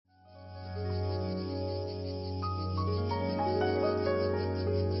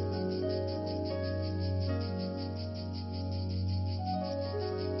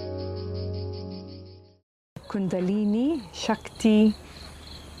Kundalini, Shakti,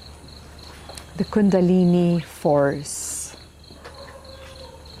 the Kundalini force.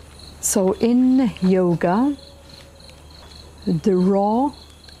 So in yoga, the raw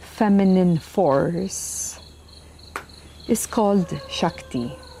feminine force is called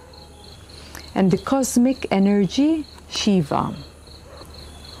Shakti, and the cosmic energy, Shiva.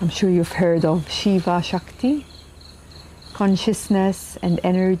 I'm sure you've heard of Shiva Shakti, consciousness and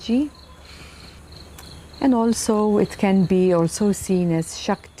energy. And also it can be also seen as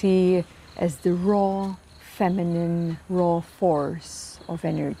Shakti, as the raw feminine, raw force of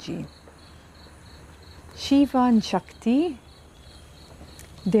energy. Shiva and Shakti,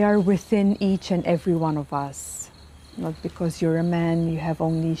 they are within each and every one of us. Not because you're a man, you have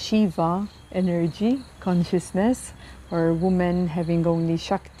only Shiva energy, consciousness, or a woman having only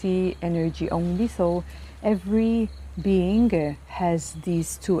Shakti energy only. So every being has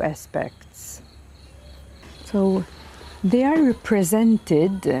these two aspects. So they are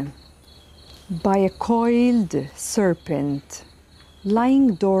represented by a coiled serpent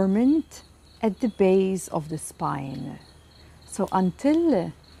lying dormant at the base of the spine. So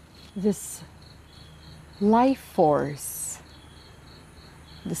until this life force,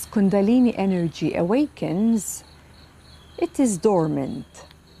 this Kundalini energy awakens, it is dormant.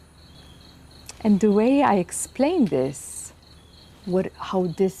 And the way I explain this, how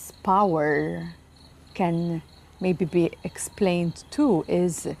this power can maybe be explained too,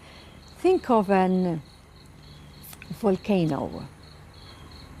 is think of an volcano.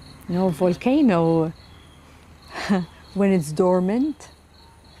 You know, volcano, when it's dormant,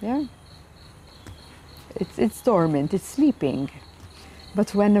 yeah, it's dormant, it's sleeping.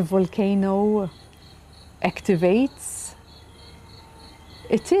 But when a volcano activates,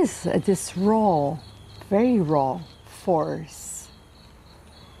 it is this raw, very raw force.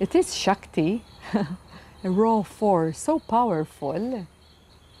 It is Shakti, a raw force, so powerful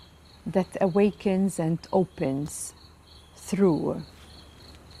that awakens and opens through.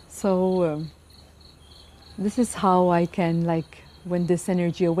 So this is how I can, like, when this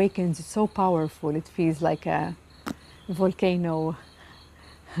energy awakens, it's so powerful, it feels like a volcano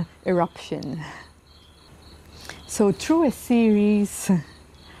eruption. So through a series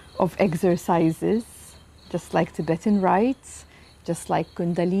of exercises, just like Tibetan rites, just like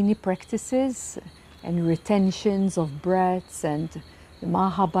Kundalini practices and retentions of breaths and the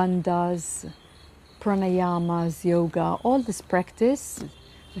Mahabandhas, pranayamas, yoga, all this practice,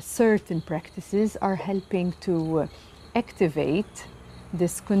 certain practices are helping to activate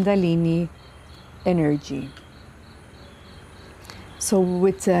this Kundalini energy. So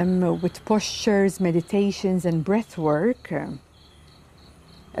with postures, meditations and breath work,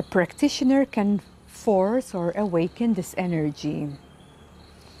 a practitioner can force or awaken this energy.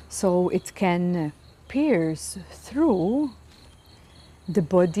 So it can pierce through the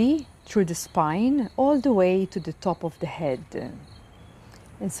body, through the spine, all the way to the top of the head.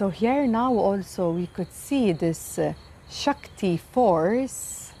 And so here now also we could see this Shakti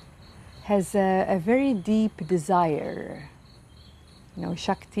force has a very deep desire. You know,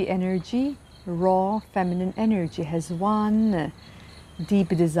 Shakti energy, raw feminine energy, has one deep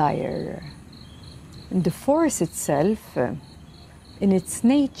desire. And the force itself, in its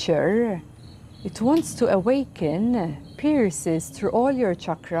nature, it wants to awaken, pierces through all your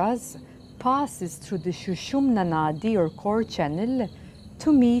chakras, passes through the Shushumna Nadi or core channel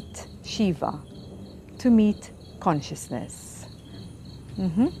to meet Shiva, to meet consciousness.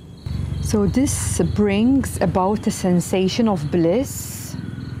 So this brings about a sensation of bliss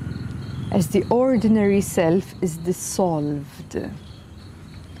as the ordinary self is dissolved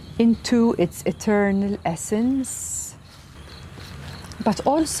into its eternal essence. But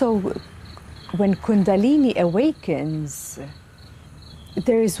also when Kundalini awakens,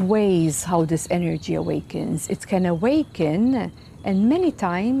 there is ways how this energy awakens. It can awaken, and many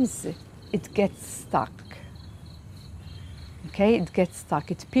times it gets stuck. Okay, it gets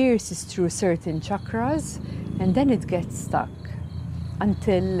stuck. It pierces through certain chakras, and then it gets stuck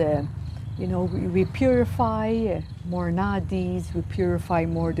until we purify more nadis, we purify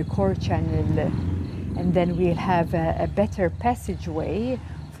more the core channel, and then we'll have a better passageway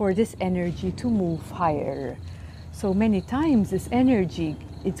for this energy to move higher. So many times this energy,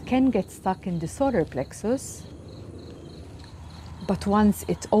 it can get stuck in the solar plexus, but once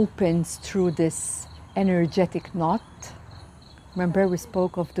it opens through this energetic knot, remember we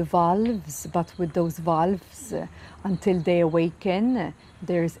spoke of the valves, but with those valves, until they awaken,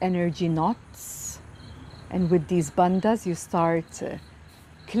 there's energy knots. And with these bandhas, you start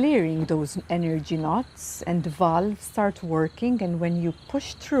clearing those energy knots and the valves start working. And when you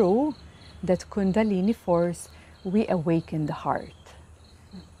push through, that Kundalini force, we awaken the heart.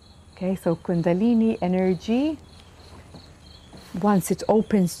 Okay, so Kundalini energy, once it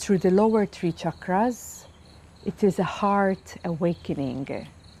opens through the lower 3 chakras, it is a heart awakening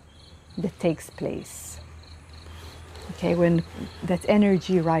that takes place. Okay, when that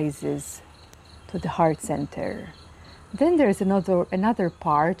energy rises to the heart center. Then there's another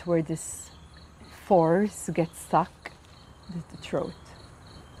part where this force gets stuck with the throat.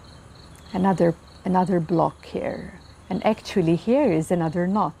 Another block here. And actually here is another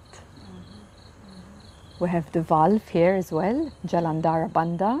knot. We have the valve here as well, Jalandhara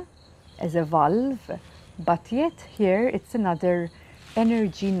Bandha, as a valve. But yet here it's another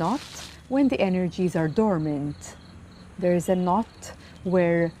energy knot when the energies are dormant. There is a knot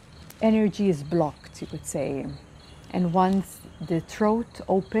where energy is blocked, you could say. And once the throat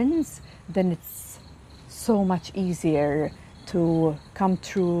opens, then it's so much easier to come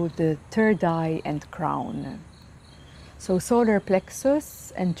through the third eye and crown. So solar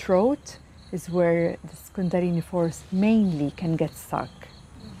plexus and throat is where this Kundalini force mainly can get stuck.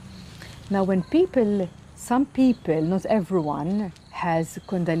 Now when some people, not everyone, has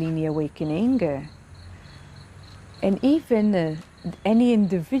Kundalini awakening, and even any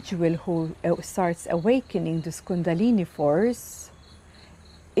individual who starts awakening this Kundalini force,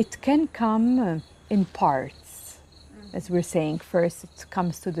 it can come in parts. As we're saying, first it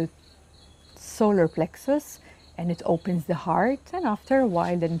comes to the solar plexus and it opens the heart, and after a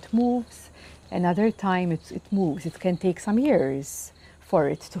while then it moves. Another time it moves. It can take some years for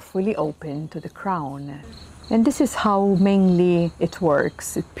it to fully open to the crown. And this is how mainly it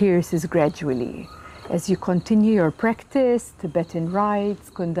works. It pierces gradually. As you continue your practice, Tibetan rites,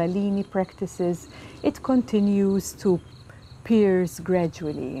 Kundalini practices, it continues to pierce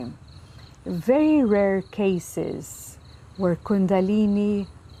gradually. Very rare cases where Kundalini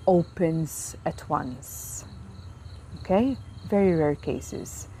opens at once. Okay? Very rare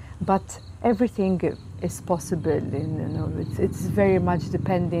cases. But everything is possible. It's very much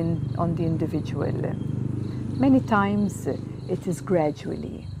depending on the individual. Many times it is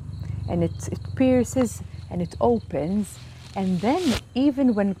gradually. And it pierces and it opens, and then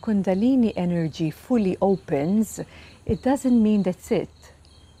even when Kundalini energy fully opens, it doesn't mean that's it.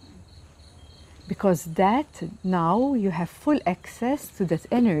 Because that now you have full access to that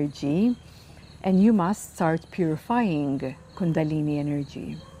energy and you must start purifying Kundalini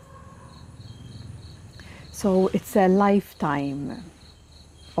energy. So it's a lifetime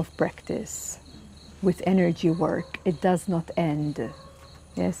of practice with energy work. It does not end.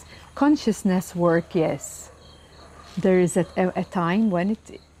 Yes, consciousness work, yes. There is a time when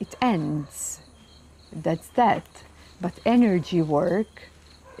it ends. That's that. But energy work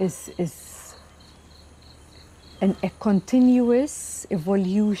is a continuous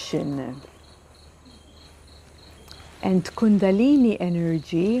evolution. And Kundalini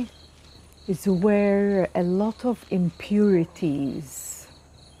energy is where a lot of impurities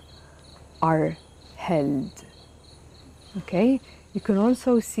are held. Okay? You can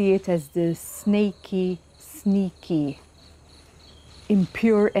also see it as the snaky, sneaky,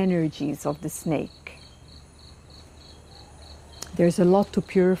 impure energies of the snake. There's a lot to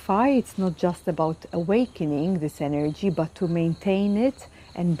purify. It's not just about awakening this energy, but to maintain it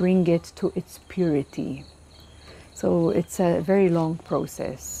and bring it to its purity. So it's a very long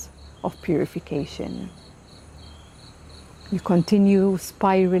process of purification. You continue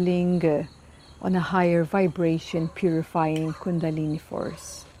spiraling on a higher vibration, purifying Kundalini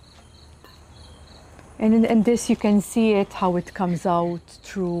force. And in this you can see it, how it comes out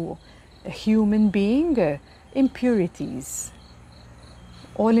through a human being, impurities.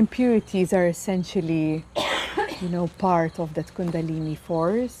 All impurities are essentially, part of that Kundalini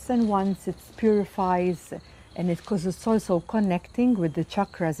force, and once it purifies, and because it's also connecting with the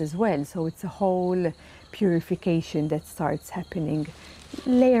chakras as well, so it's a whole purification that starts happening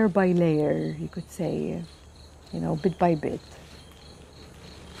layer by layer, you could say, bit by bit.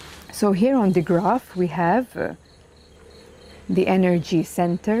 So here on the graph we have the energy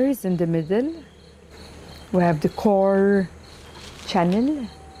centers in the middle. We have the core channel,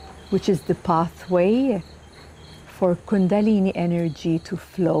 which is the pathway for Kundalini energy to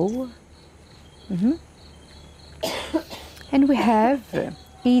flow. And we have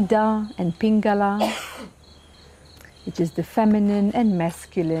Ida and Pingala, which is the feminine and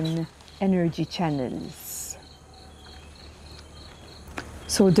masculine energy channels.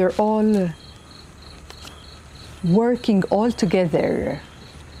 So they're all working all together.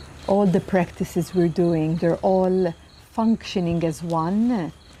 All the practices we're doing, they're all functioning as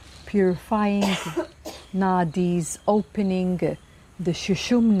one, purifying nadis, opening the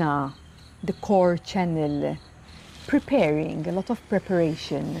Shushumna the core channel, preparing, a lot of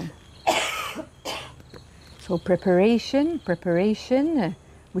preparation. So preparation,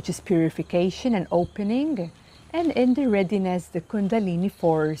 which is purification and opening, and in the readiness, the Kundalini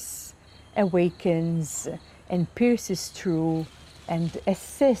force awakens and pierces through and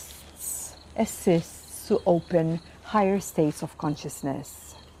assists to open higher states of consciousness.